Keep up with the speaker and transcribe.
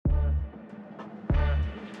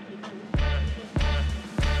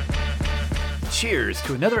Cheers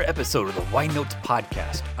to another episode of the Wine Notes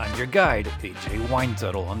Podcast. I'm your guide, AJ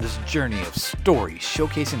Winezettel, on this journey of stories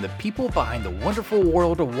showcasing the people behind the wonderful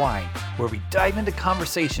world of wine, where we dive into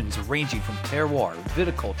conversations ranging from terroir,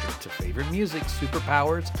 viticulture, to favorite music,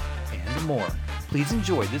 superpowers, and more. Please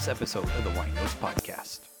enjoy this episode of the Wine Notes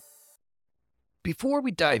Podcast. Before we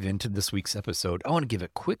dive into this week's episode, I want to give a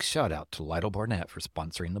quick shout out to Lytle Barnett for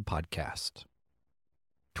sponsoring the podcast.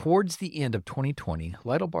 Towards the end of 2020,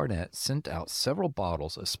 Lytle Barnett sent out several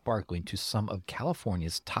bottles of sparkling to some of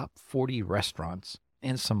California's top 40 restaurants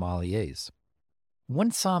and sommeliers. One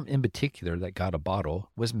som in particular that got a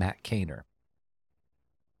bottle was Matt Kaner.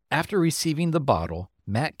 After receiving the bottle,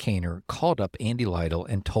 Matt Kaner called up Andy Lytle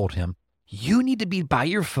and told him, "You need to be by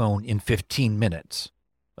your phone in 15 minutes.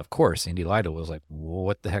 Of course, Andy Lytle was like,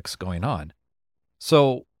 what the heck's going on?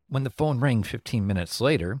 So when the phone rang 15 minutes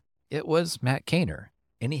later, it was Matt Kaner.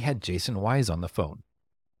 And he had Jason Wise on the phone.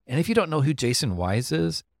 And if you don't know who Jason Wise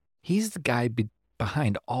is, he's the guy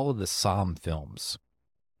behind all of the Somm films.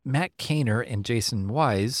 Matt Kaner and Jason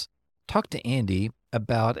Wise talked to Andy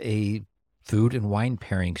about a food and wine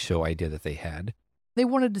pairing show idea that they had. They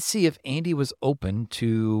wanted to see if Andy was open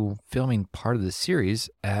to filming part of the series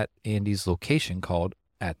at Andy's location called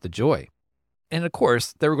At the Joy. And of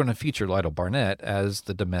course, they were going to feature Lytle Barnett as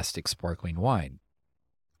the domestic sparkling wine.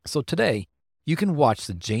 So today, you can watch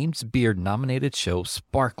the James Beard nominated show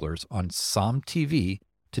Sparklers on Somm TV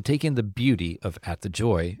to take in the beauty of At the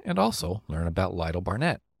Joy and also learn about Lytle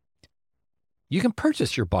Barnett. You can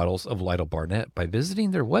purchase your bottles of Lytle Barnett by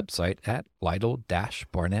visiting their website at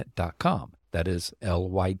lytle-barnett.com. That is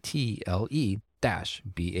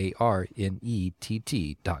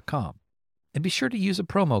lytle-barnett.com. And be sure to use a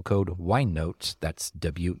promo code WINENOTES, that's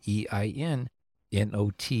WEINNOTES,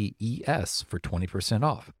 for 20%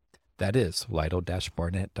 off. That is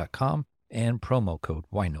lytle-barnett.com and promo code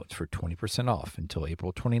WINENOTES for 20% off until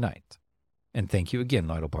April 29th. And thank you again,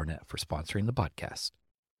 Lytle Barnett, for sponsoring the podcast.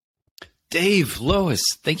 Dave, Lois,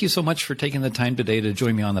 thank you so much for taking the time today to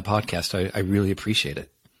join me on the podcast. I really appreciate it.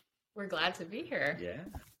 We're glad to be here.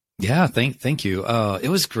 Yeah, thank you. It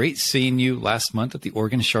was great seeing you last month at the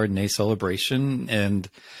Oregon Chardonnay celebration. And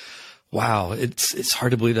wow, it's hard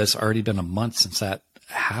to believe that it's already been a month since that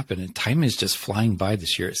happened, and time is just flying by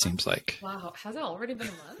this year, it seems like. Wow, has it already been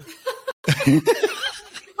a month?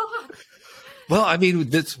 Well, I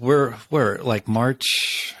mean, we're like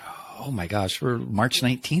March. Oh my gosh, we're March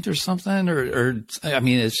 19th or something, or I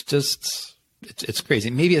mean, it's crazy.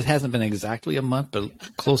 Maybe it hasn't been exactly a month,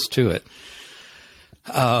 but close to it.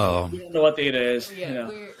 Oh, we don't know what date it is. Yeah,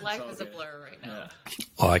 life is a blur right now. Yeah.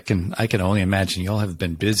 Well, I can only imagine y'all have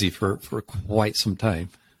been busy for quite some time.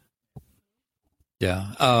 Yeah.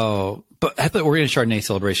 Oh, but at the Oregon Chardonnay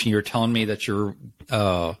celebration, you were telling me that you're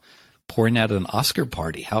pouring out an Oscar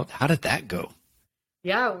party. How did that go?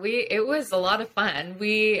 Yeah, it was a lot of fun.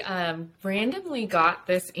 We randomly got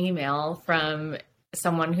this email from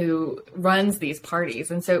someone who runs these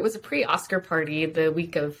parties, and so it was a pre-Oscar party the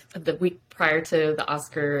week prior to the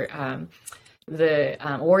Oscar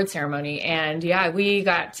award ceremony. And yeah, we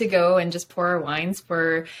got to go and just pour our wines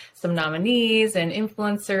for some nominees and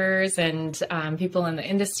influencers and people in the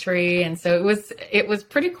industry. And so it was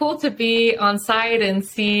pretty cool to be on site and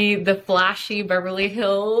see the flashy Beverly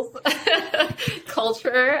Hills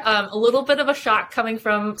culture. A little bit of a shock coming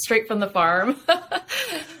straight from the farm.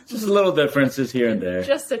 Just little differences here and there.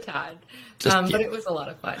 Just a tad. But it was a lot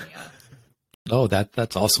of fun. Yeah. Oh,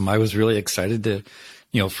 that's awesome. I was really excited to,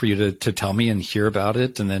 for you to tell me and hear about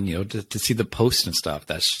it, and then, to see the post and stuff.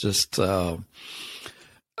 That's just, I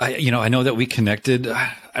know that we connected,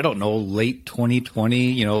 I don't know, late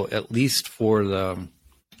 2020, at least for a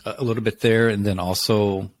little bit there. And then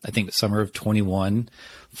also, I think summer of 21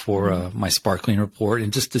 for my sparkling report,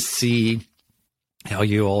 and just to see how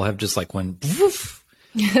you all have just like went, woof.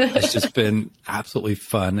 It's just been absolutely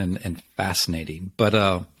fun and fascinating.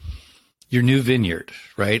 But, your new vineyard,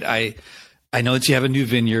 right? I know that you have a new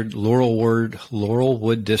vineyard,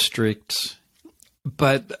 Laurelwood District,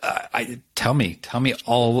 but tell me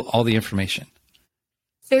all the information.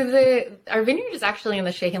 So our vineyard is actually in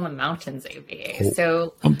the Chehalem Mountains AVA. Oh,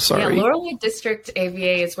 so I'm sorry. Yeah, Laurelwood District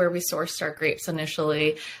AVA is where we sourced our grapes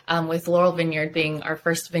initially, with Laurel Vineyard being our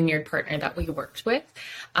first vineyard partner that we worked with.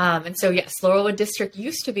 And so yes, Laurelwood District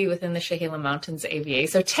used to be within the Chehalem Mountains AVA.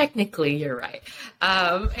 So technically you're right.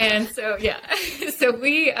 And so, yeah, so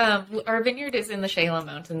our vineyard is in the Chehalem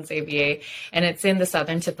Mountains AVA, and it's in the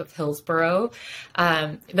southern tip of Hillsborough.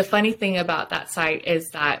 The funny thing about that site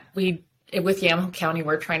is that we with Yamaha County,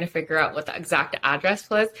 we're trying to figure out what the exact address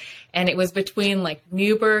was. And it was between like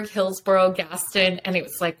Newburgh, Hillsborough, Gaston, and it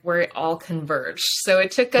was like where it all converged. So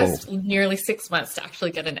it took us nearly 6 months to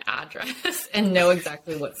actually get an address and know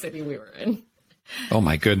exactly what city we were in. Oh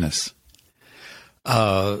my goodness.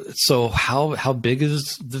 So how big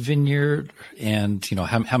is the vineyard, and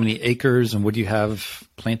how many acres, and what do you have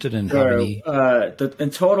planted, and how many?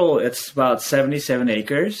 In total, it's about 77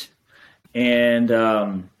 acres, and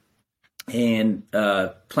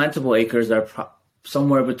plantable acres are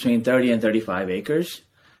somewhere between 30 and 35 acres.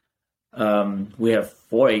 We have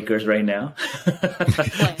 4 acres right now,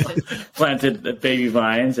 planted baby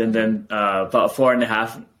vines, and then about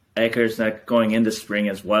 4.5 acres that going into spring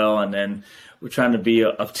as well, and then we're trying to be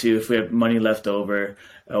up to, if we have money left over,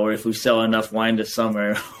 or if we sell enough wine this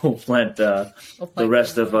summer, we'll plant the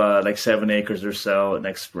rest of like 7 acres or so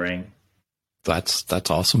next spring.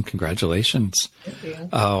 That's awesome. Congratulations. Thank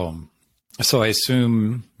you. So I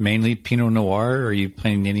assume mainly Pinot Noir. Are you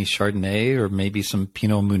planting any Chardonnay or maybe some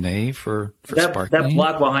Pinot Meunier for sparkling? That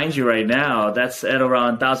block behind you right now, that's at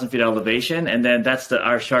around 1,000 feet elevation, and then that's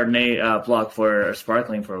our Chardonnay block for our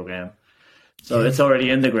sparkling program. So it's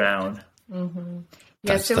already in the ground. Mm-hmm.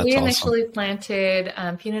 Yeah, so we initially planted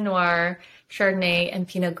Pinot Noir, Chardonnay, and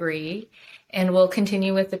Pinot Gris, and we'll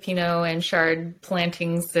continue with the Pinot and Chard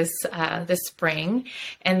plantings this spring.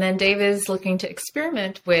 And then Dave is looking to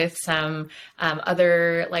experiment with some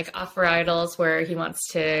other like off varietals where he wants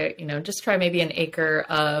to, just try maybe an acre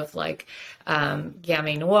of like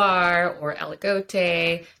Gamay Noir or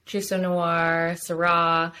Aligote, Trousseau Noir,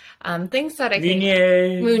 Syrah, things that I think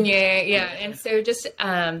Meunier, yeah. And so just,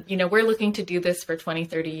 we're looking to do this for 20,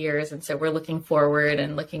 30 years. And so we're looking forward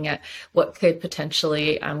and looking at what could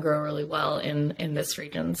potentially grow really well in this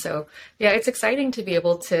region. So yeah, it's exciting to be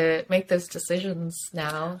able to make those decisions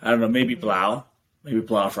now. I don't know, maybe Blau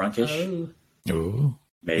Frankish. Oh,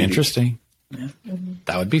 maybe. Interesting. Yeah. Mm-hmm.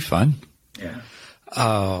 That would be fun. Yeah.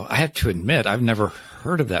 I have to admit, I've never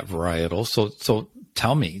heard of that varietal. So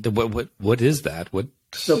tell me, what is that?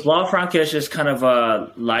 So Blau Frankish is kind of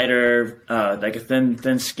a lighter, like a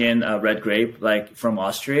thin skin red grape, like from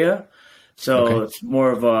Austria. So It's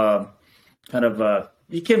more of a kind of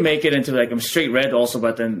you can make it into like a straight red also,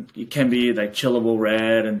 but then it can be like chillable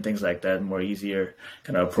red and things like that, more easier,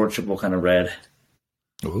 kind of approachable kind of red.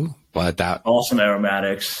 Ooh, well, that awesome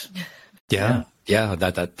aromatics. Yeah,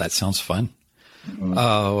 that sounds fun.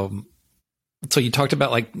 Mm-hmm. So you talked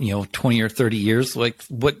about 20 or 30 years. Like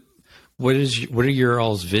what are your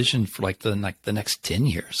all's vision for like the next 10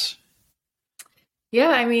 years? Yeah,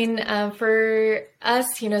 I mean, for us,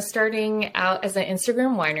 starting out as an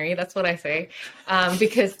Instagram winery, that's what I say,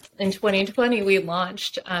 because in 2020 we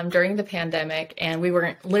launched during the pandemic, and we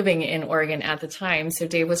weren't living in Oregon at the time. So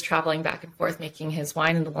Dave was traveling back and forth making his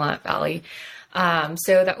wine in the Willamette Valley.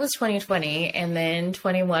 So that was 2020. And then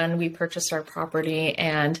 21, we purchased our property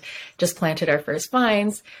and just planted our first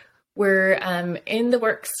vines. We're in the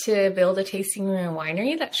works to build a tasting room and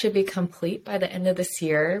winery that should be complete by the end of this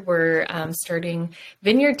year. We're starting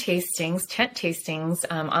vineyard tastings, tent tastings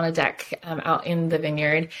on a deck out in the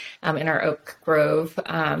vineyard in our oak grove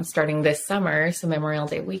starting this summer, so Memorial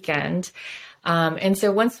Day weekend. And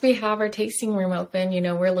so once we have our tasting room open,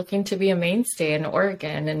 we're looking to be a mainstay in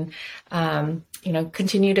Oregon and,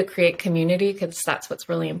 continue to create community, because that's what's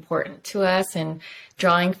really important to us, and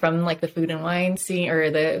drawing from like the food and wine scene or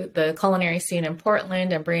the culinary scene in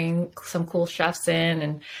Portland and bring some cool chefs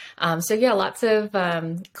in. And so, yeah, lots of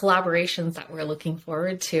collaborations that we're looking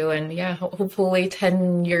forward to. And yeah, hopefully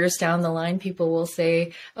 10 years down the line, people will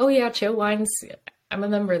say, oh yeah, Cho Wines, I'm a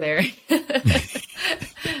member there.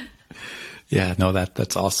 Yeah, no,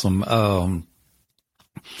 that's awesome.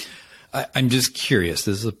 I'm just curious.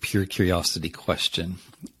 This is a pure curiosity question.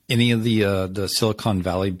 Any of the Silicon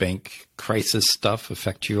Valley Bank crisis stuff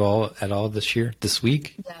affect you all at all this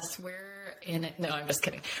week? Yes, we're in it. No, I'm just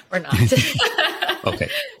kidding. We're not. Okay.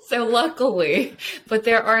 So luckily, but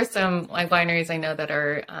there are some like wineries I know that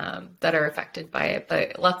are affected by it.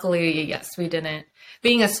 But luckily, yes, we didn't.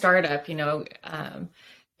 Being a startup,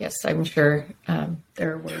 yes, I'm sure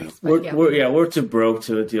there are worries. But, we're too broke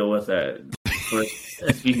to deal with that. For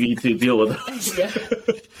SVV to deal with us.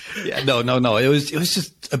 Yeah, no. It was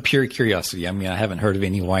just a pure curiosity. I mean, I haven't heard of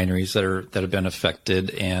any wineries that have been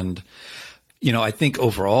affected, and I think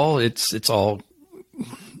overall it's all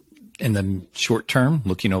in the short term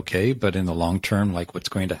looking okay, but in the long term, like what's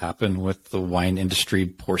going to happen with the wine industry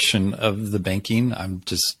portion of the banking, I'm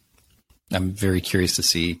very curious to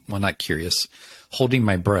see. Well, not curious, holding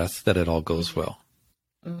my breath that it all goes well.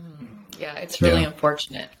 Mm-hmm. Yeah, it's really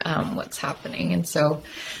unfortunate what's happening. And so,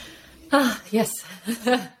 yes.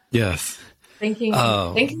 Yes. Thinking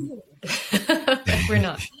we're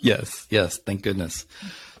not. Yes. Thank goodness.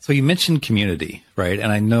 So you mentioned community, right?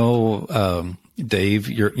 And I know, Dave,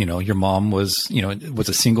 your mom was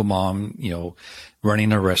a single mom,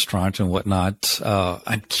 running a restaurant and whatnot.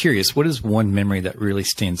 I'm curious, what is one memory that really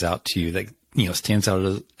stands out to you that, stands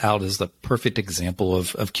out as the perfect example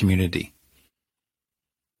of community?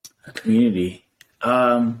 A community.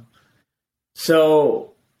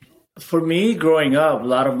 So for me, growing up, a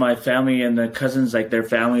lot of my family and the cousins, like their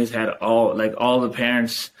families had all the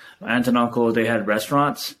parents, aunts and uncles, they had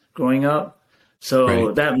restaurants growing up.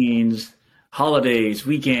 So That means holidays,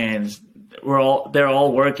 weekends, they're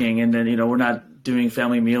all working, and then, we're not doing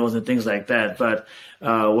family meals and things like that. But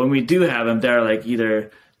when we do have them, they're like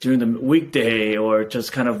either during the weekday or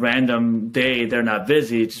just kind of random day. They're not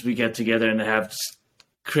busy. Just we get together and have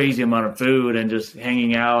crazy amount of food and just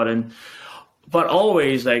hanging out, but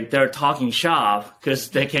always like they're talking shop because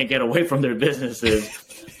they can't get away from their businesses.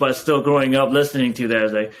 But still growing up listening to that,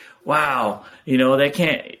 it's like, wow, they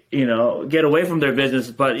can't, get away from their business.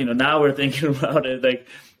 But, now we're thinking about it, like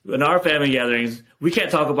in our family gatherings, we can't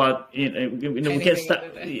talk about, we can't stop,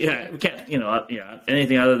 we can't,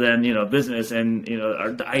 anything other than, business and,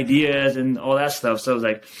 our ideas and all that stuff. So it's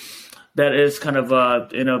like, that is kind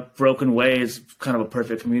of, in a broken way, is kind of a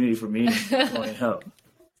perfect community for me growing up.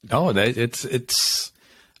 No, it's,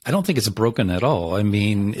 I don't think it's broken at all. I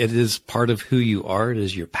mean, it is part of who you are. It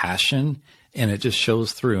is your passion, and it just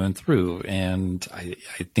shows through and through. And I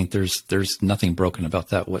think there's nothing broken about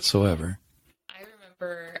that whatsoever. I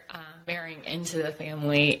remember marrying into the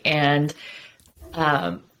family, and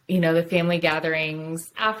the family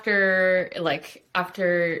gatherings after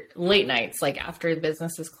late nights, like after the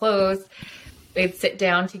business is closed, they'd sit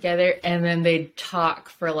down together and then they'd talk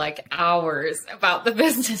for like hours about the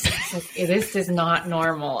business. It's like, this is not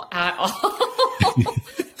normal at all.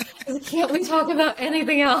 Can't we talk about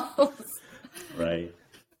anything else? Right.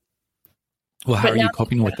 Well, how are you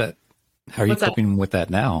coping with that? How are you coping with that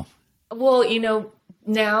now? Well,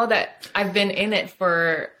 now that I've been in it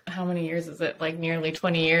for how many years is it? Like nearly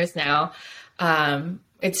 20 years now.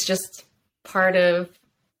 It's just part of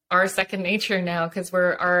our second nature now, because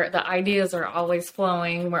the ideas are always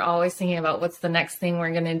flowing. We're always thinking about what's the next thing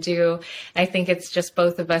we're going to do. I think it's just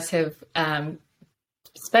both of us have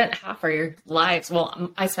spent half our lives.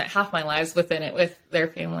 Well, I spent half my lives within it with their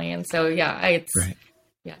family. And so, it's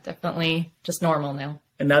definitely just normal now.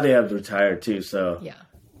 And now they have retired too. So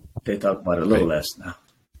they talk about it a little less now.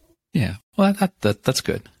 Yeah. Well, that's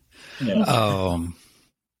good. Yeah.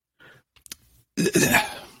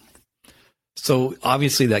 So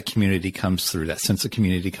obviously that community comes through, that sense of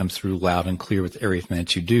community comes through loud and clear with everything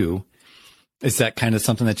that you do. Is that kind of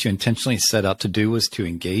something that you intentionally set out to do, was to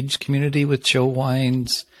engage community with Cho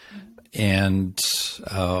Wines? And,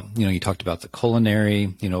 you talked about the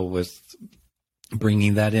culinary, with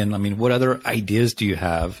bringing that in. I mean, what other ideas do you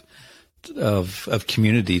have of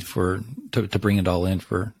community to bring it all in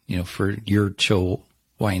for your Cho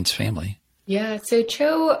Wines family? Yeah, so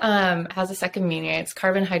Cho has a second meaning. It's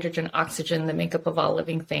carbon, hydrogen, oxygen, the makeup of all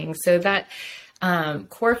living things. So that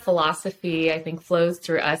core philosophy, I think, flows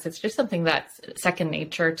through us. It's just something that's second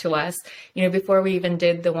nature to us. Before we even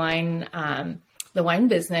did the wine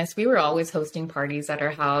business, we were always hosting parties at our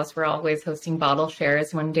house. We're always hosting bottle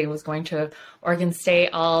shares. One day was going to Oregon State.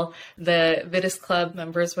 All the Vitis Club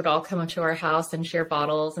members would all come to our house and share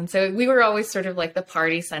bottles. And so we were always sort of like the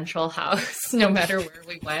party central house, no matter where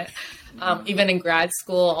we went. Even in grad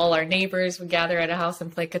school, all our neighbors would gather at a house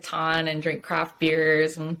and play Catan and drink craft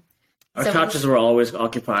beers. And our couches were always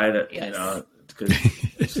occupied, because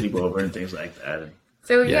sleep over and things like that.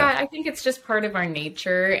 So, I think it's just part of our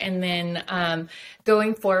nature. And then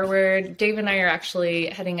going forward, Dave and I are actually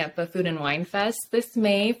heading up a Food and Wine Fest this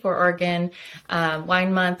May for Oregon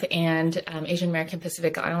Wine Month and Asian American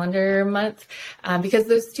Pacific Islander Month, because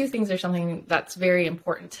those two things are something that's very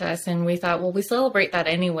important to us. And we thought, well, we celebrate that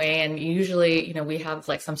anyway. And usually, we have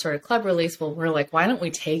like some sort of club release. Well, we're like, why don't we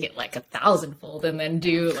take it like 1,000-fold and then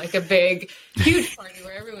do like a big, huge party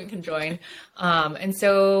where everyone can join? And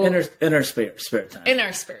so in our spare time. In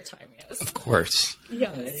our spare time, yes. Of course.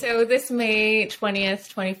 Yeah. So this May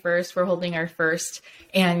 20th, 21st, we're holding our first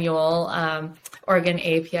annual Oregon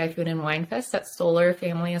API Food and Wine Fest at Stoller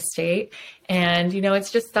Family Estate. And,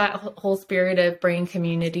 it's just that whole spirit of bringing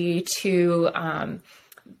community to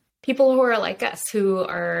people who are like us, who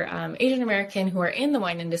are Asian American, who are in the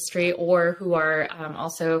wine industry, or who are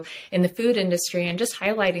also in the food industry, and just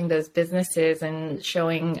highlighting those businesses and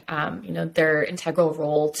showing, their integral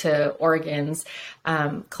role to Oregon's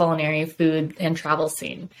culinary, food, and travel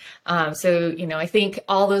scene. I think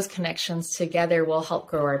all those connections together will help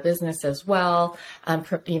grow our business as well.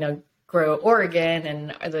 Grow Oregon and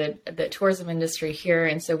the tourism industry here.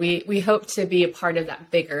 And so we hope to be a part of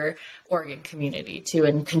that bigger Oregon community too,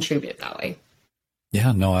 and contribute that way.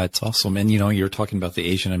 Yeah, no, it's awesome. And, you're talking about the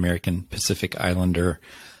Asian American Pacific Islander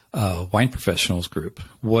Wine Professionals Group.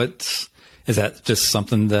 Is that just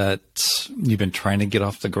something that you've been trying to get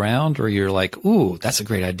off the ground, or you're like, ooh, that's a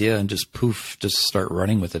great idea, and just start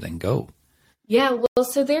running with it and go? Yeah, well,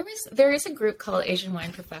 so there is a group called Asian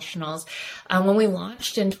Wine Professionals. When we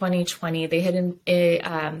launched in 2020, they had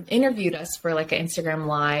interviewed us for like an Instagram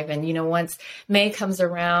Live, and once May comes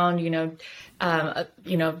around,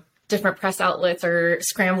 different press outlets are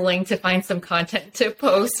scrambling to find some content to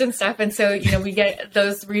post and stuff, and so we get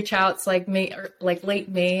those reach outs like late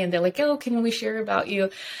May, and they're like, oh, can we share about you?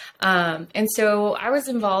 And so I was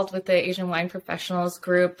involved with the Asian Wine Professionals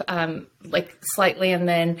group, slightly, and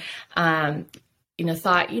then,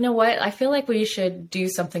 thought, what, I feel like we should do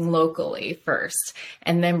something locally first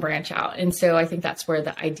and then branch out. And so I think that's where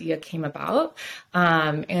the idea came about.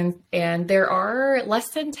 And there are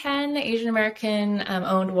less than 10 Asian American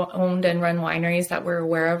owned and run wineries that we're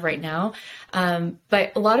aware of right now.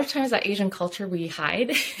 But a lot of times that Asian culture we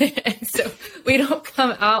hide. And so we don't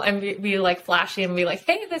come out and be like flashy and be like,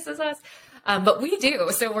 hey, this is us. But we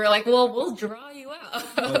do. So we're like, well, we'll draw you out.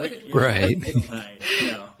 Right.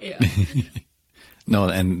 Yeah. No,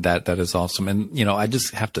 and that is awesome. And, I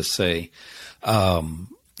just have to say,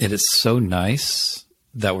 it is so nice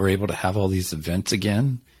that we're able to have all these events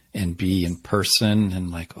again and be in person,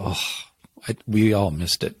 and like, we all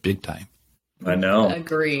missed it big time. I know.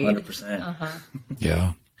 Agreed. 100%. Uh-huh.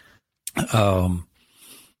 Yeah.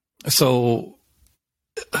 So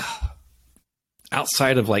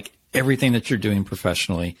outside of like everything that you're doing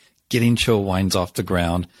professionally, getting Cho Wines off the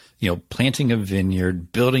ground, planting a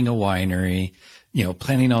vineyard, building a winery,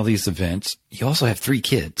 planning all these events, you also have 3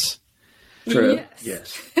 kids. True.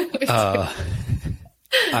 Yes.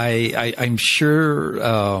 I'm sure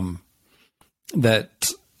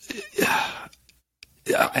that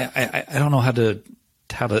I don't know how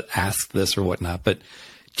to ask this or whatnot, but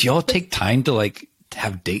do y'all take time to like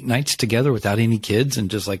have date nights together without any kids and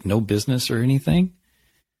just like no business or anything?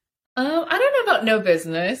 I don't know about no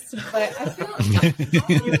business, but I feel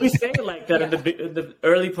we say it like that in the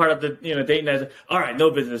early part of the date night. All right, no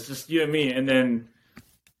business, just you and me, and then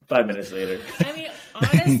 5 minutes later. I mean,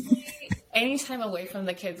 honestly, any time away from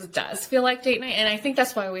the kids does feel like date night, and I think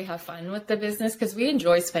that's why we have fun with the business, because we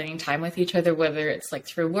enjoy spending time with each other, whether it's like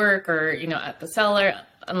through work or at the cellar,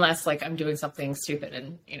 unless like I'm doing something stupid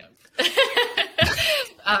and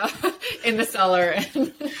in the cellar.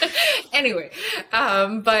 Anyway, I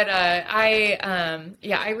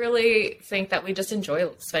really think that we just enjoy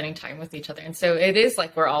spending time with each other. And so it is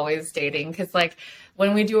like we're always dating, because like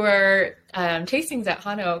when we do our tastings at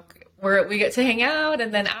Hanok, we get to hang out,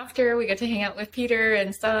 and then after we get to hang out with Peter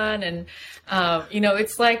and Son, and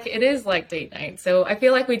it is like date night. So I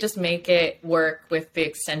feel like we just make it work with the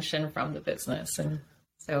extension from the business. And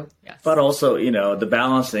so, yes. But also, the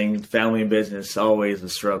balancing family and business is always a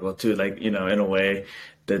struggle too. Like, in a way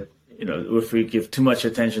that, if we give too much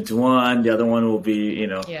attention to one, the other one will be,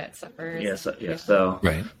 Yeah, it suffers. Yeah. So.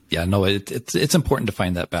 Right. Yeah, no, it's important to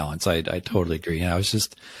find that balance. I totally agree. And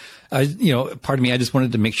part of me, I just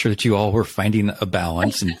wanted to make sure that you all were finding a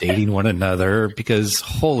balance and dating one another, because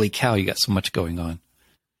holy cow, you got so much going on.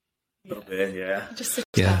 A little bit, yeah. Just a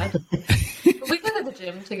tad. We go to the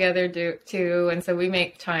gym together too, and so we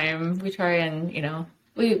make time. We try and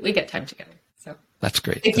we get time together. So that's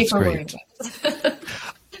great. Thank you for worrying.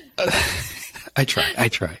 I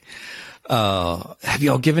try. Have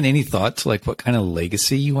you all given any thought to like what kind of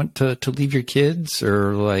legacy you want to leave your kids,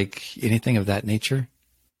 or like anything of that nature?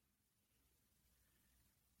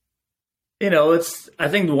 I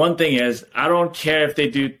think the one thing is, I don't care if they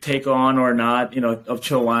do take on or not, of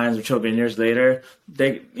Cho Wines or Cho Vineyards later.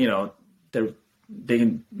 They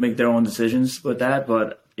can make their own decisions with that.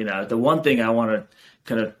 But, the one thing I want to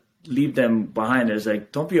kind of leave them behind is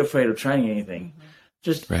like, don't be afraid of trying anything.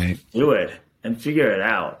 Just do it and figure it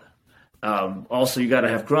out. Also, you got to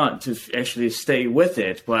have grunt to actually stay with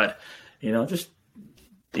it. But,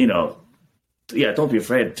 don't be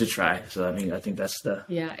afraid to try. So, I think that's the...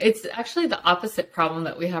 Yeah, it's actually the opposite problem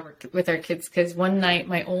that we have with our kids, because one night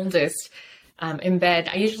my oldest in bed,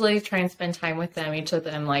 I usually try and spend time with them, each of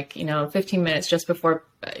them, like, 15 minutes just before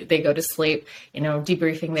they go to sleep,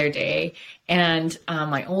 debriefing their day. And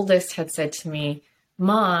my oldest had said to me,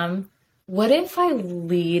 Mom, what if I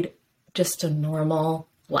lead just a normal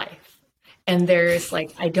life? And there's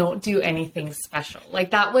like, I don't do anything special.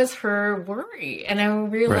 Like that was her worry. And I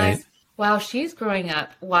realized, wow, she's growing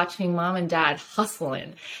up watching mom and dad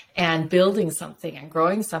hustling and building something and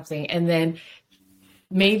growing something. And then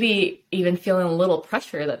maybe even feeling a little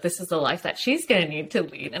pressure that this is the life that she's going to need to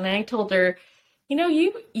lead. And I told her,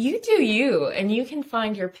 you do you, and you can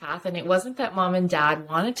find your path. And it wasn't that mom and dad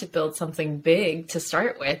wanted to build something big to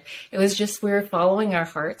start with. It was just, we were following our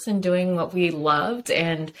hearts and doing what we loved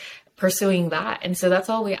and pursuing that. And so that's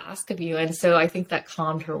all we ask of you. And so I think that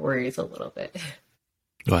calmed her worries a little bit.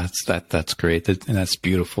 Well, that's great. And that's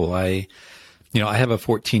beautiful. I have a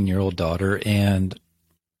 14-year-old daughter, and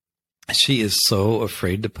she is so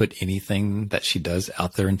afraid to put anything that she does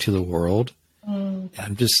out there into the world.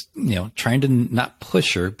 I'm just, trying to not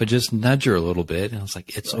push her, but just nudge her a little bit. And I was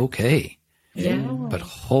like, it's okay. Yeah. But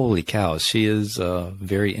holy cow, she is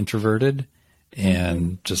very introverted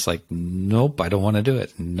and just like, nope, I don't want to do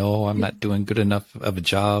it. No, I'm not doing good enough of a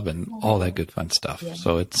job and all that good fun stuff. Yeah.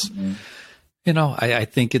 So it's, I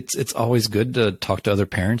think it's always good to talk to other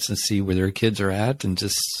parents and see where their kids are at, and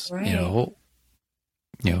just,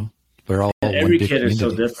 we're all every kid is so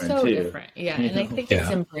different so too. Different. Yeah. And I think it's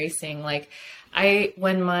embracing, like,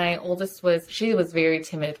 when my oldest she was very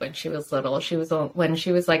timid when she was little. When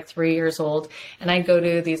she was like 3 years old, and I'd go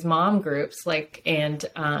to these mom groups, and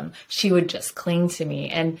she would just cling to me,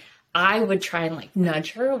 and I would try and like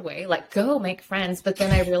nudge her away, like, go make friends. But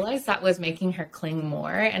then I realized that was making her cling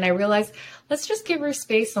more. And I realized, let's just give her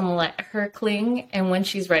space and let her cling. And when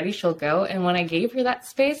she's ready, she'll go. And when I gave her that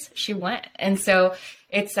space, she went. And so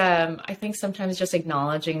it's, I think sometimes just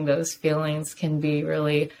acknowledging those feelings can be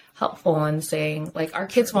really helpful in saying, like, our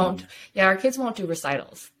kids won't do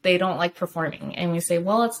recitals. They don't like performing. And we say,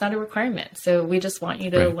 well, it's not a requirement. So we just want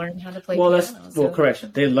you to learn how to play piano.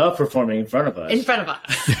 Correction. They love performing in front of us. In front of us.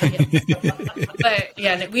 But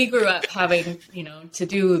yeah, we grew up having, to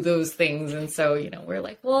do those things. And so, we're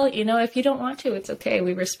like, well, if you don't want to, it's okay.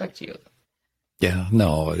 We respect you. Yeah,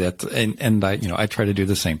 no, and I try to do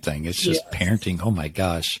the same thing. It's just parenting. Oh my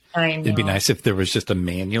gosh. I know. It'd be nice if there was just a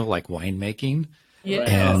manual like winemaking. Yeah.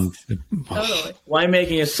 And totally.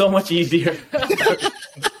 Winemaking is so much easier.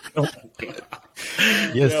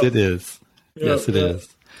 Yes, it is. Yes, it is.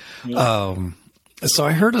 So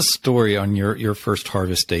I heard a story on your first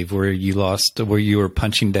harvest, Dave, where you were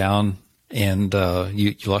punching down and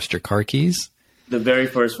you lost your car keys. The very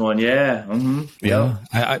first one, yeah. Mm-hmm. Yeah.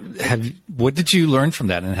 What did you learn from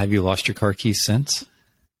that, and have you lost your car keys since?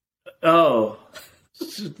 Oh,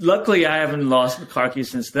 luckily I haven't lost the car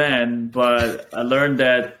keys since then, but I learned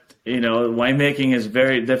that, winemaking is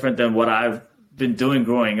very different than what I've been doing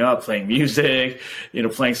growing up, playing music,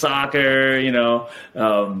 playing soccer,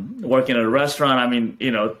 working at a restaurant. I mean,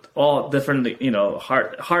 all different,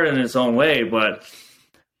 hard in its own way, but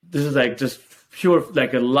this is like just pure,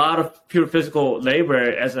 like a lot of pure physical labor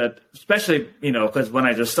especially, because when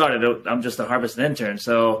I just started, I'm just a harvest intern.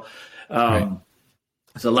 So,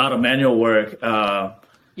 it's a lot of manual work.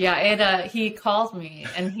 He called me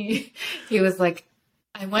and he was like,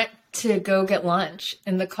 I went to go get lunch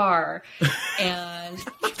in the car and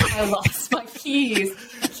I lost my keys.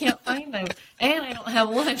 I can't find them and I don't have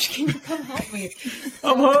lunch. Can you come help me?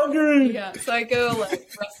 I'm hungry. Yeah. So I go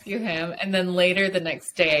rescue him. And then later the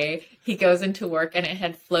next day he goes into work and it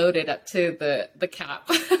had floated up to the cap.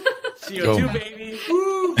 CO2, baby.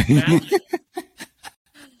 Woo!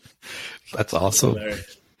 That's awesome.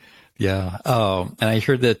 Yeah. And I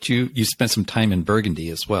heard that you spent some time in Burgundy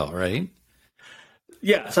as well, right?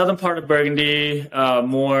 Yeah, southern part of Burgundy,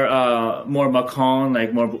 more Macon,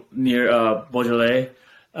 like more near Beaujolais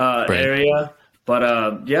area.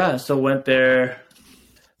 But so went there.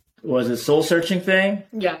 Was it soul searching thing?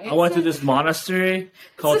 Yeah. I went to this monastery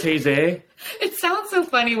called Taizé. It sounds so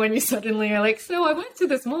funny when you suddenly are like, so I went to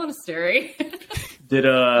this monastery. Did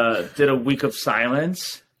a week of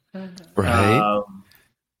silence. Right.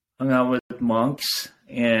 Hung out with monks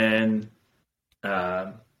and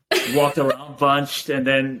walked around bunched, and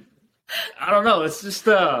then I don't know. It's just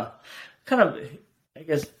kind of I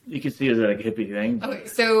guess you could see it as like a hippie thing. Okay,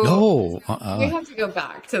 so No. we have to go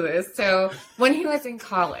back to this. So when he was in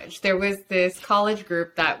college, there was this college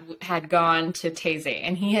group that had gone to Taizé,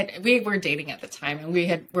 and we were dating at the time, and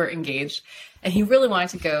were engaged, and he really wanted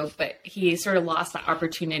to go, but he sort of lost the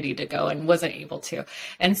opportunity to go and wasn't able to.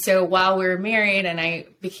 And so while we were married, and I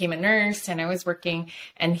became a nurse, and I was working,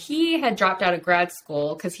 and he had dropped out of grad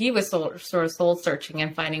school because he was sort of soul searching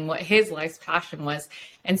and finding what his life's passion was.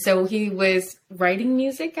 And so he was writing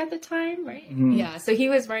music at the time, right? Mm-hmm. Yeah. So he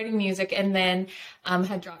was writing music, and then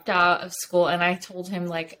had dropped out of school. And I told him,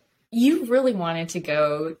 like, you really wanted to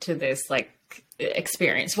go to this, like,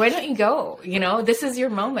 experience. Why don't you go? You know, this is your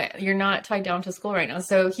moment. You're not tied down to school right now.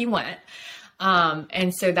 So he went.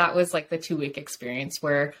 And so that was like the 2-week experience,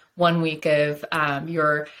 where 1 week of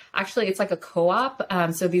it's like a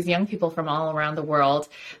co-op. So these young people from all around the world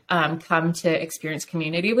come to experience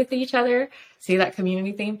community with each other. See that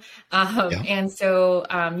community theme? And so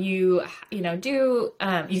you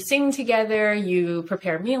sing together, you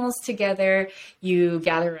prepare meals together, you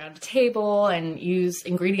gather around a table and use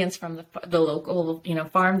ingredients from the local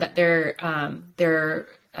farm that they're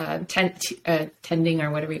tending,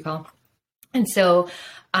 or whatever you call it. And so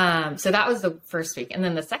that was the first week. And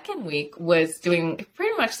then the second week was doing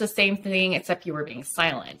pretty much the same thing, except you were being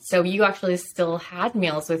silent. So you actually still had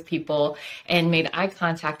meals with people and made eye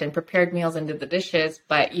contact and prepared meals and did the dishes,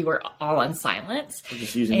 but you were all in silence. Or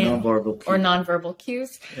just using nonverbal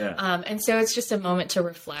cues. Yeah. And so it's just a moment to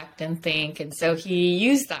reflect and think. And so he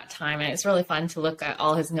used that time, and it's really fun to look at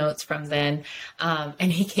all his notes from then.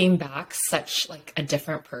 And he came back such like a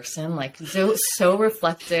different person, like so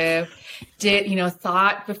reflective,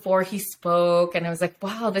 thought before he spoke, and I was like,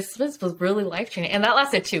 wow, this was really life-changing. And that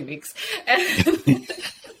lasted 2 weeks.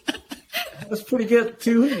 That's pretty good.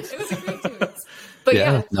 2 weeks. It was a great 2 weeks. But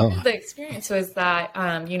the experience was that,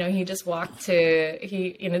 he just walked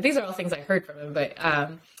these are all things I heard from him, but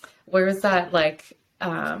where was that, like,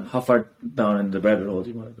 how far down in the rabbit hole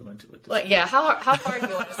do you want to go into with this? Like, yeah, how far do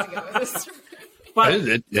you want us to go with this? But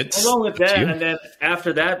along with that, and then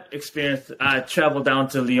after that experience, I traveled down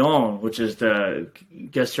to Lyon, which is the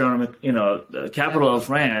gastronomic, the capital of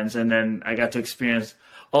France, and then I got to experience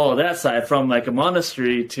all of that side, from like a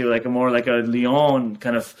monastery to like a more like a Lyon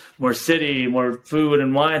kind of more city, more food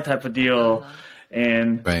and wine type of deal,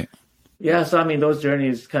 and yeah. So I mean, those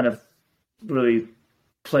journeys kind of really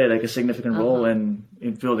play like a significant role in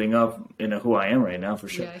building up who I am right now, for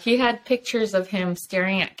sure. Yeah, he had pictures of him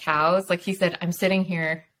staring at cows. Like he said, I'm sitting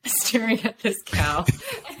here staring at this cow.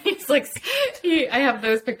 And he's like, I have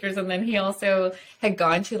those pictures. And then he also had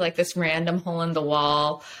gone to like this random hole in the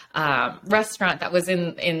wall restaurant that was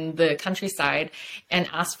in the countryside and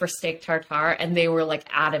asked for steak tartare. And they were like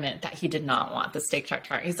adamant that he did not want the steak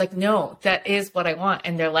tartare. He's like, no, that is what I want.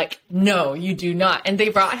 And they're like, no, you do not. And they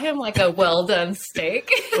brought him like a well done steak.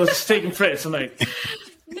 It was steak and frites. I'm like,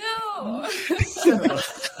 no.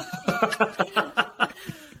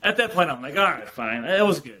 At that point, I'm like, all right, fine. It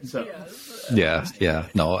was good. So yeah.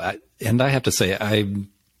 No, I have to say, I'm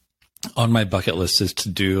on my bucket list is to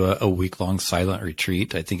do a week-long silent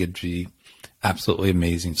retreat. I think it'd be absolutely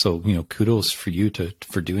amazing. So, kudos for you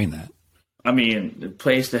for doing that. I mean, the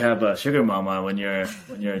place to have a sugar mama when you're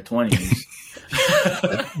 20s.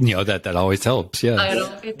 that always helps. Yeah. I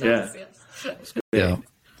know it does. Yeah.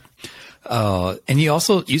 Yeah. And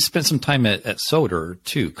you spent some time at Soder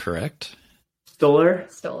too, correct? Stoller.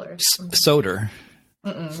 Soder.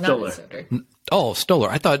 Stoller. Oh, Stoller.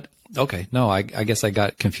 I thought. Okay, no. I guess I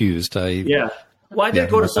got confused. Yeah. Well, I did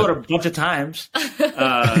go to Soder a bunch of times.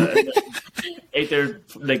 Ate their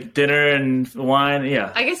like dinner and wine.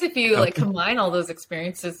 Yeah. I guess if you combine all those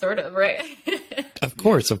experiences, sort of, right? Of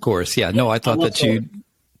course. Yeah. No, I thought that you.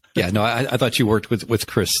 Yeah. No, I thought you worked with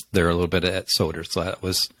Chris there a little bit at Soder, so that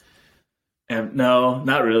was. No,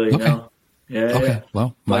 not really. Okay. No. Yeah. Okay. Yeah.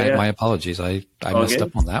 Well, my apologies. I messed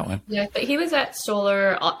up on that one. Yeah, but he was at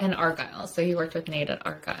Stoller and Argyle, so he worked with Nate at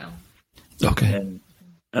Argyle. Okay. And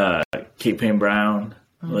Cape Payne Brown,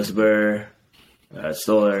 Elizabeth,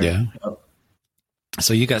 Stoller. Yeah.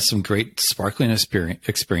 So you got some great sparkling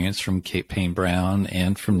experience from Cape Payne Brown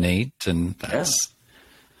and from Nate, and that's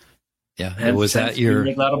And was that your?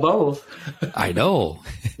 Make a lot of both. I know.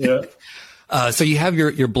 Yeah. So you have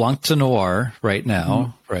your Blanc de Noir right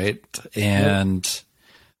now, right? And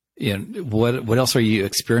what else are you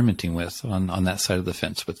experimenting with on that side of the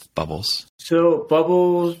fence with bubbles? So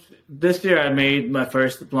bubbles, this year I made my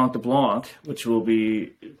first Blanc de Blanc, which will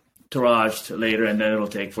be tiraged later, and then it'll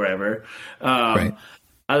take forever. Right.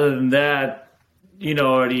 Other than that,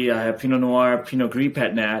 already I have Pinot Noir, Pinot Gris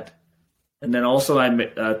Pet Nat, and then also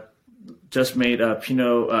I just made a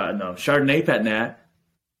Chardonnay Pet Nat.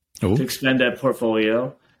 to expand that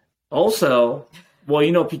portfolio. Also, well,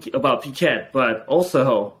 you know about Piquette, but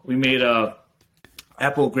also we made a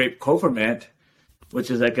apple grape co-ferment, which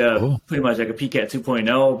is like pretty much like a Piquette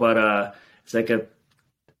 2.0, but it's like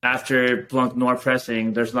after Blanc Noir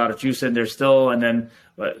pressing, there's a lot of juice in there still, and then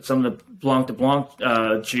some of the Blanc de Blanc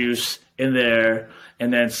juice in there,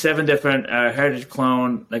 and then 7 different heritage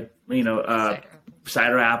clone, like,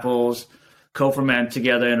 cider apples, co-ferment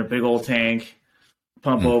together in a big old tank,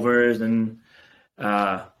 pump overs, and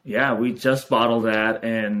we just bottled that,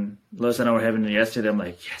 and Lois and I were having it yesterday. I'm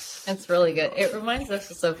like, yes. It's really good. It reminds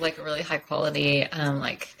us of like a really high quality,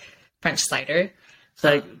 like French cider. It's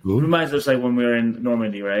like, reminds us like when we were in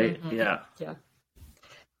Normandy, right? Mm-hmm. Yeah. Yeah.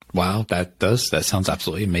 Wow, that sounds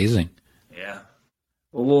absolutely amazing. Yeah.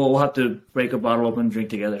 Well, we'll have to break a bottle open and drink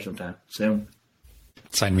together sometime soon.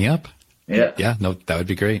 Sign me up. Yeah. Yeah, no, that would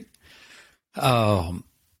be great. So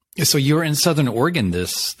you were in Southern Oregon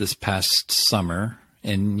this past summer,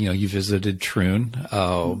 and you visited Troon.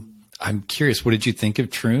 I'm curious, what did you think of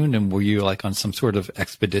Troon, and were you like on some sort of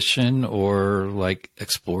expedition or like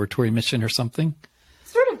exploratory mission or something?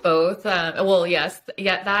 Sort of both. Well, yes,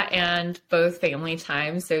 that and both family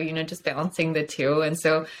time. So, just balancing the two. And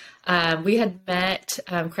so we had met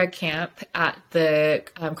Craig Camp at the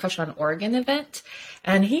Crush on Oregon event,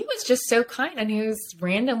 and he was just so kind. And he was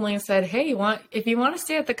randomly said, "Hey, if you want to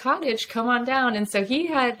stay at the cottage, come on down." And so he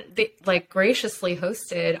had graciously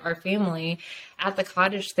hosted our family at the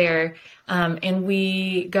cottage there, and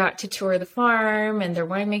we got to tour the farm and their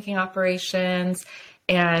winemaking operations,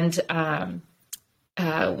 and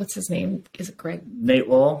what's his name? Is it Greg? Nate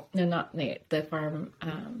Wall? No, not Nate. The farm.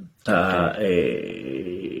 I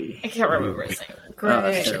can't remember his name. Greg.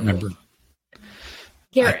 I can't remember.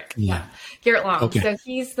 Garrett. Yeah. Garrett Long. Okay. So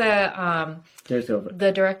he's the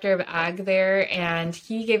director of ag there, and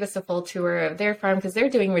he gave us a full tour of their farm because they're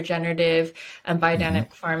doing regenerative and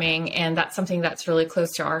biodynamic farming, and that's something that's really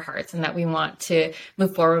close to our hearts and that we want to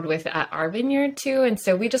move forward with at our vineyard too. And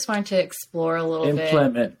so we just wanted to explore a little bit.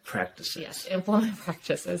 Implement practices. Yes, implement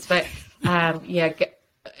practices. But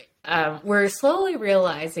we're slowly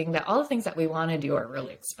realizing that all the things that we want to do are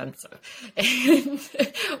really expensive, and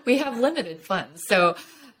we have limited funds. So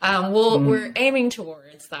we're aiming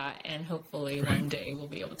towards that, and hopefully one day we'll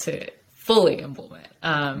be able to fully implement.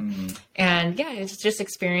 It's just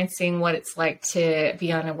experiencing what it's like to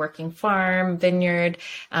be on a working farm, vineyard,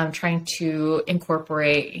 trying to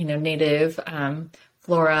incorporate, native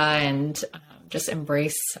flora and just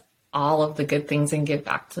embrace all of the good things and give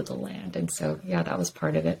back to the land. And so, that was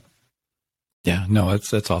part of it. Yeah, no,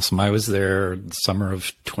 that's awesome. I was there the summer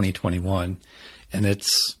of 2021, and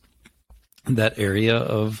it's that area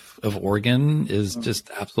of Oregon is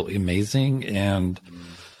just absolutely amazing. And,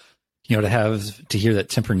 to hear that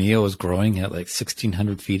Tempranillo is growing at like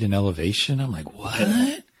 1,600 feet in elevation, I'm like, what?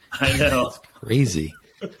 I know. That's crazy.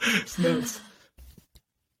 It's nuts.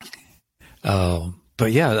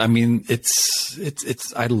 But yeah, I mean,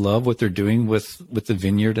 it's, I love what they're doing with the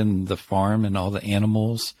vineyard and the farm and all the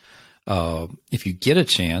animals. If you get a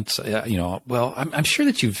chance, I'm sure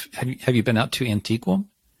that have you been out to Antigua?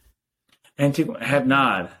 Antigua, I have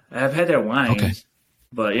not. I've had their wines,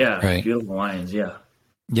 but beautiful wines. Yeah.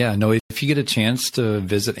 Yeah. No, if you get a chance to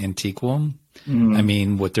visit Antigua, I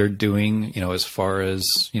mean, what they're doing, as far as,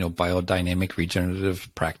 biodynamic regenerative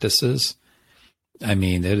practices, I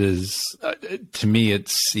mean, it is, to me,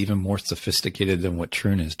 it's even more sophisticated than what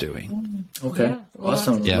Troon is doing. Okay. Yeah,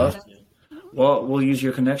 awesome. Yeah. Well, we'll use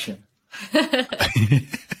your connection.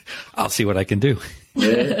 I'll see what I can do.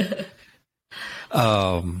 Yeah.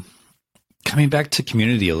 Coming back to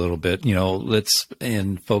community a little bit,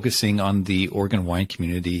 and focusing on the Oregon wine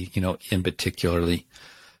community, in particularly.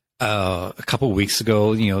 A couple of weeks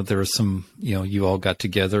ago, there was some, you all got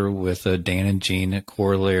together with Dan and Jean at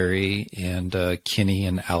Corollary and Kenny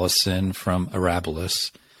and Allison from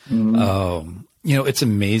Arabilis. It's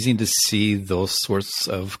amazing to see those sorts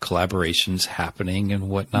of collaborations happening and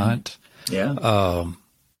whatnot. Yeah.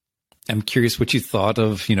 I'm curious what you thought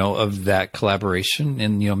of, of that collaboration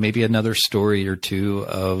and, maybe another story or two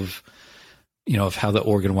of, of how the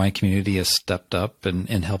Oregon wine community has stepped up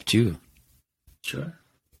and helped you. Sure.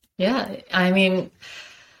 Yeah. I mean,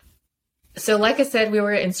 so like I said, we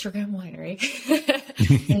were an Instagram winery.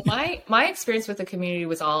 And my experience with the community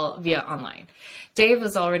was all via online. Dave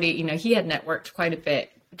was already, he had networked quite a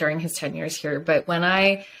bit during his 10 years here. But when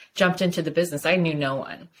I jumped into the business, I knew no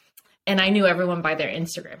one. And I knew everyone by their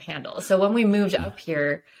Instagram handle. So when we moved up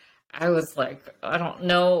here, I was like, I don't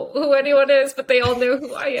know who anyone is, but they all know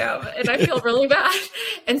who I am. And I feel really bad.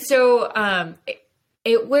 And so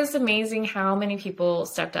it was amazing how many people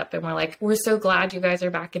stepped up and were like, we're so glad you guys are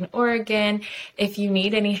back in Oregon. If you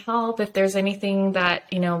need any help, if there's anything that,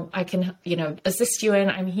 I can, assist you in,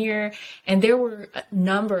 I'm here. And there were a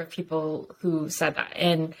number of people who said that.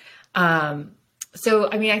 And so,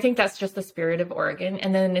 I mean, I think that's just the spirit of Oregon.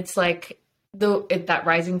 And then it's like that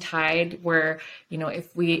rising tide where,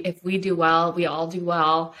 if we do well, we all do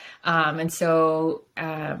well. And so,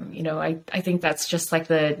 I think that's just like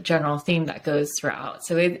the general theme that goes throughout.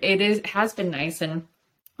 So it has been nice. And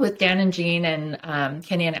with Dan and Jean and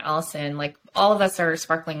Kenny and Allison, like all of us are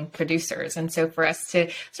sparkling producers. And so for us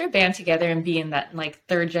to sort of band together and be in that like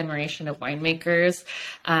third generation of winemakers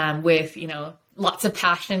with, lots of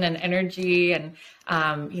passion and energy. And,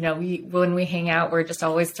 when we hang out, we're just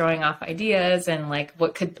always throwing off ideas and like,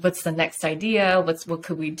 what's the next idea? What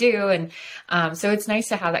could we do? And, so it's nice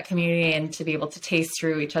to have that community and to be able to taste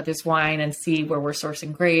through each other's wine and see where we're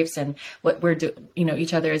sourcing grapes and what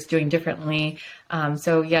each other is doing differently.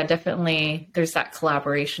 So yeah, definitely there's that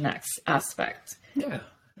collaboration aspect. Yeah.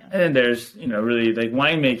 And then there's, really like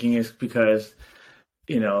winemaking is because,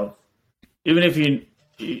 even if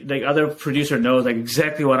like other producer knows like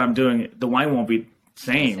exactly what I'm doing, the wine won't be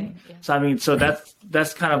same. Yeah. So I mean, so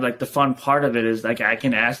that's kind of like the fun part of it is like I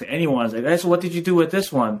can ask anyone like, hey, so what did you do with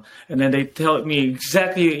this one? And then they tell me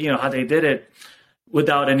exactly how they did it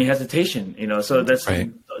without any hesitation. So that's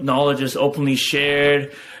right. Knowledge is openly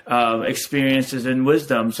shared, experiences and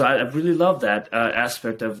wisdom. So I really love that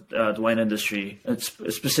aspect of the wine industry,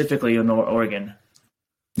 specifically in Oregon.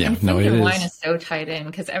 Yeah, wine is so tied in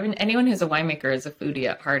because anyone who's a winemaker is a foodie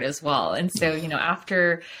at heart as well. And so,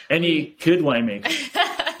 after any good winemaker,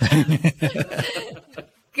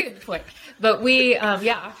 good point. But we,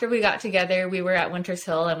 after we got together, we were at Winters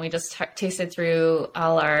Hill and we just tasted through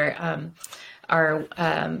all our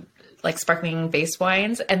like sparkling base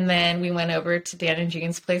wines, and then we went over to Dan and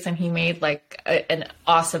Jean's place, and he made like an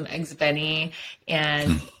awesome eggs benny,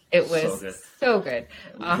 and it was so good.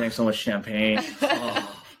 We drank so much champagne.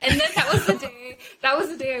 Oh. And then that was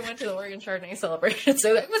the day I went to the Oregon Chardonnay celebration.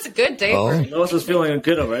 So that was a good day for me. Lois was feeling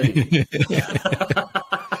good already.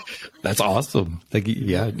 That's awesome. Like,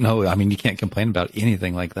 yeah, no, I mean, you can't complain about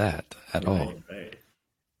anything like that at all. Right.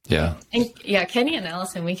 Yeah. And yeah, Kenny and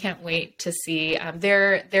Allison, we can't wait to see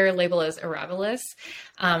their label is Arabilis.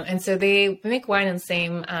 And so they make wine in the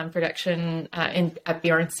same production at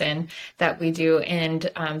Bjornson that we do. And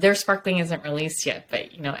their sparkling isn't released yet, but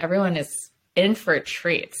everyone is in for a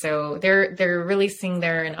treat. So they're releasing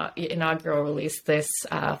their inaugural release this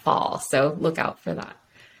fall. So look out for that.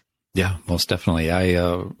 Yeah, most definitely.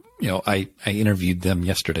 I interviewed them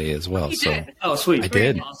yesterday as well. Oh, sweet. I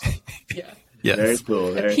did. Awesome. Yeah. Yes. Very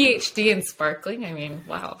cool. A PhD in sparkling. I mean,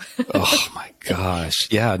 wow. Oh my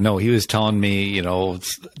gosh. Yeah, no, he was telling me,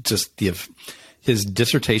 it's just his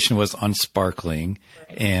dissertation was on sparkling,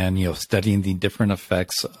 right. And, studying the different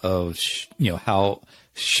effects of, how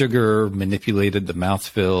sugar manipulated the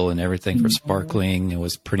mouthfeel and everything for sparkling. It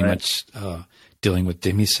was pretty much dealing with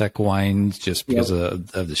demi-sec wines just because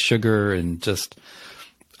of the sugar, and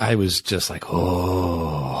I was just like,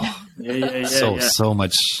 so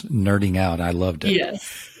much nerding out. I loved it.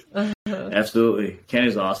 Yes. Absolutely.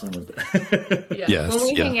 Kenny's awesome with that. Yeah. Yes, when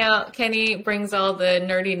we hang out, Kenny brings all the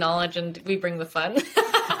nerdy knowledge and we bring the fun. It's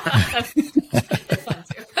fun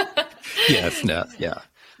too. Yes. No, yeah.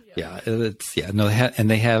 Yeah, and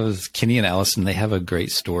they have Kenny and Allison. They have a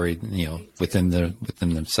great story, within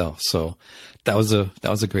themselves. So that was a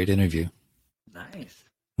great interview. Nice.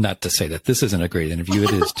 Not to say that this isn't a great interview.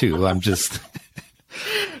 It is too. I'm just.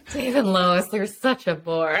 Dave and Lois, they're such a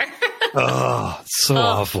bore. Oh, so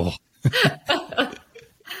awful.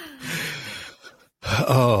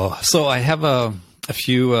 So I have a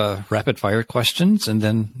few rapid fire questions, and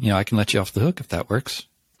then I can let you off the hook if that works.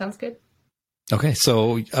 Sounds good. Okay,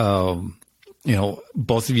 so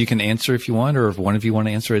both of you can answer if you want, or if one of you want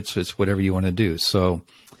to answer, it's whatever you want to do. So,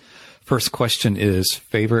 first question is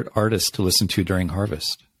favorite artist to listen to during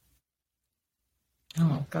harvest.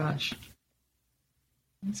 Oh gosh,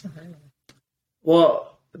 that's a hard one.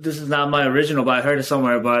 Well, this is not my original, but I heard it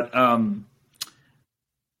somewhere. But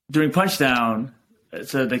during Punchdown,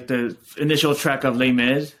 it's like the initial track of Les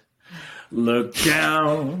Mis. Look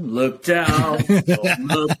down, look up in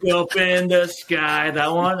the sky. That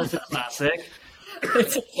one is a classic.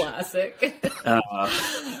 It's a classic. Yeah.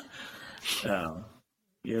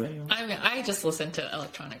 I mean, I just listen to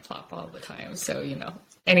electronic pop all the time, so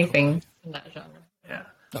anything in that genre. Yeah,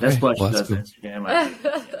 that's what she does. Instagram.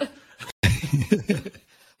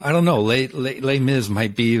 I don't know. Les Mis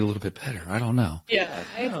might be a little bit better. I don't know. Yeah,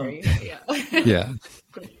 I agree. Yeah.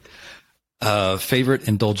 Yeah. Favorite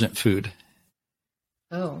indulgent food?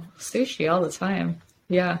 Oh, sushi all the time.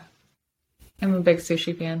 Yeah. I'm a big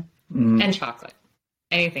sushi fan. And chocolate.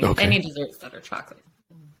 Anything, any desserts that are chocolate.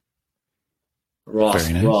 Raw,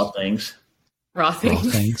 Very nice. raw things. Raw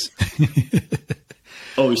things.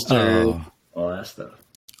 Oyster, all that stuff.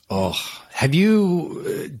 Oh, have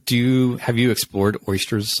you explored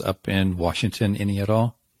oysters up in Washington any at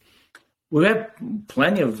all? We have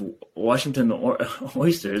plenty of Washington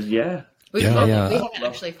oysters, yeah. We haven't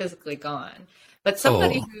actually physically gone. But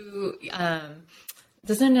somebody who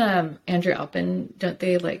doesn't Andrew Alpin, don't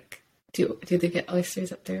they like do they get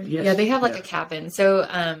oysters up there? Yes. Yeah, they have like a cabin. So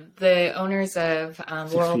the owners of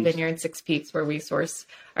Laurel Vineyard, Six Peaks, where we source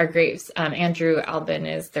our grapes, Andrew Albin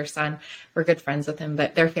is their son. We're good friends with him,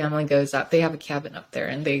 but their family goes up. They have a cabin up there,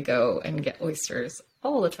 and they go and get oysters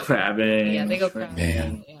all the time. Crabbing. Yeah, they go crabbing.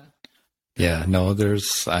 Man. Yeah, no,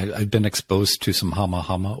 I've been exposed to some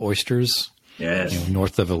hama oysters. Yes.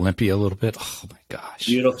 North of Olympia a little bit. Oh my gosh.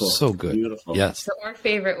 Beautiful. So good. Beautiful. Yes. So our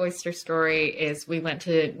favorite oyster story is we went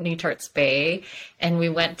to New Tarts Bay and we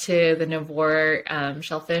went to the Navore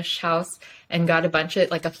shellfish house and got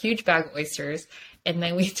a huge bag of oysters. And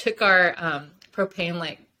then we took our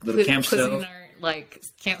propane little camp stove. Our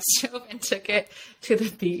camp stove and took it to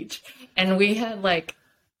the beach. And we had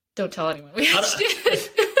don't tell anyone. We had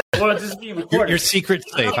Well, this is being recorded. Your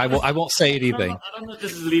secret's safe. I won't say anything. I don't know if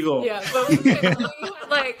this is legal. Yeah, but we had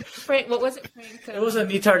Frank. What was it, Frank? It was a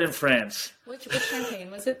Nitard in France. Which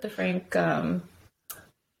champagne was it? The Frank.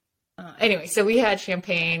 Anyway, so we had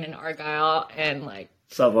champagne and Argyle and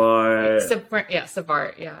Savard.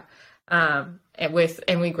 Savard. Yeah.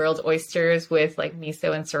 And we grilled oysters with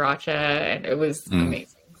miso and sriracha, and it was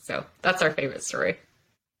amazing. So that's our favorite story.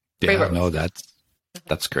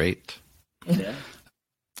 That's great. Yeah.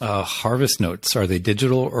 Harvest notes, are they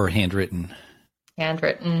digital or handwritten?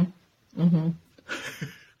 Handwritten. Mm-hmm.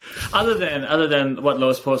 Other than what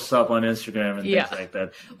Lois posts up on Instagram and things like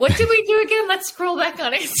that. What did we do again? Let's scroll back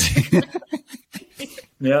on Instagram.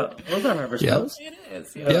 Yeah, those are harvest notes. It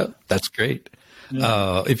is. Yeah, that's great.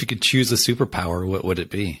 Yeah. If you could choose a superpower, what would it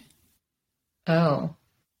be? Oh.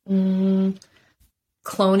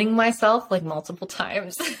 Cloning myself multiple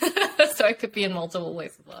times. So I could be in multiple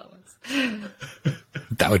places at once.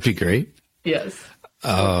 That would be great. Yes.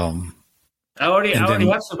 I already have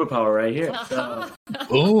superpower right here. So.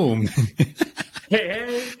 Boom.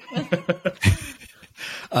 Hey.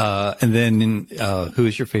 And then who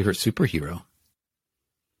is your favorite superhero?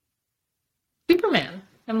 Superman.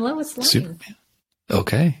 I'm Lois Lane. Superman.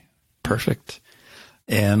 Okay. Perfect.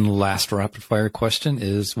 And last rapid fire question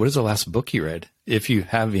is, what is the last book you read? If you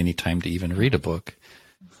have any time to even read a book.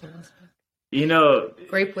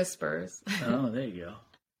 Grape Whispers. Oh, there you go.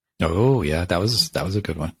 Oh yeah, that was a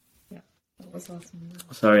good one. Yeah, that was awesome.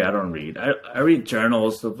 Sorry, I don't read. I read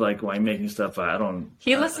journals of winemaking stuff. I don't.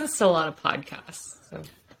 He listens to a lot of podcasts. So.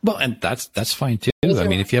 Well, and that's fine too. I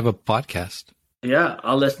mean, if you have a podcast. Yeah,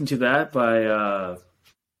 I'll listen to that by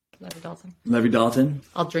Levy Dalton.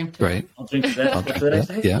 I'll drink to it. I'll drink to that. That's what I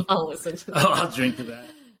say? Yeah. I'll listen to that. I'll drink to that.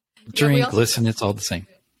 Listen, it's all the same.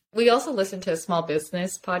 We also listen to a small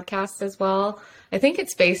business podcast as well. I think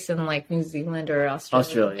it's based in New Zealand or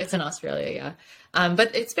Australia. It's in Australia, yeah.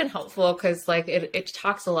 But it's been helpful because it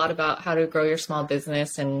talks a lot about how to grow your small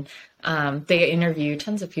business, and they interview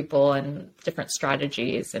tons of people and different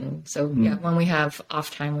strategies. And so, when we have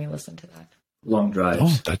off time, we listen to that. Long drives.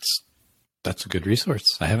 Oh, that's a good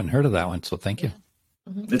resource. I haven't heard of that one, so thank you.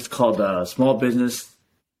 Mm-hmm. It's called Small Business.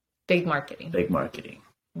 Big Marketing.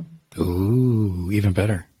 Mm-hmm. Ooh, even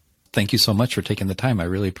better. Thank you so much for taking the time. I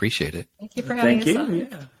really appreciate it. Thank you for having us on.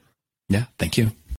 Thank you. Yeah, thank you.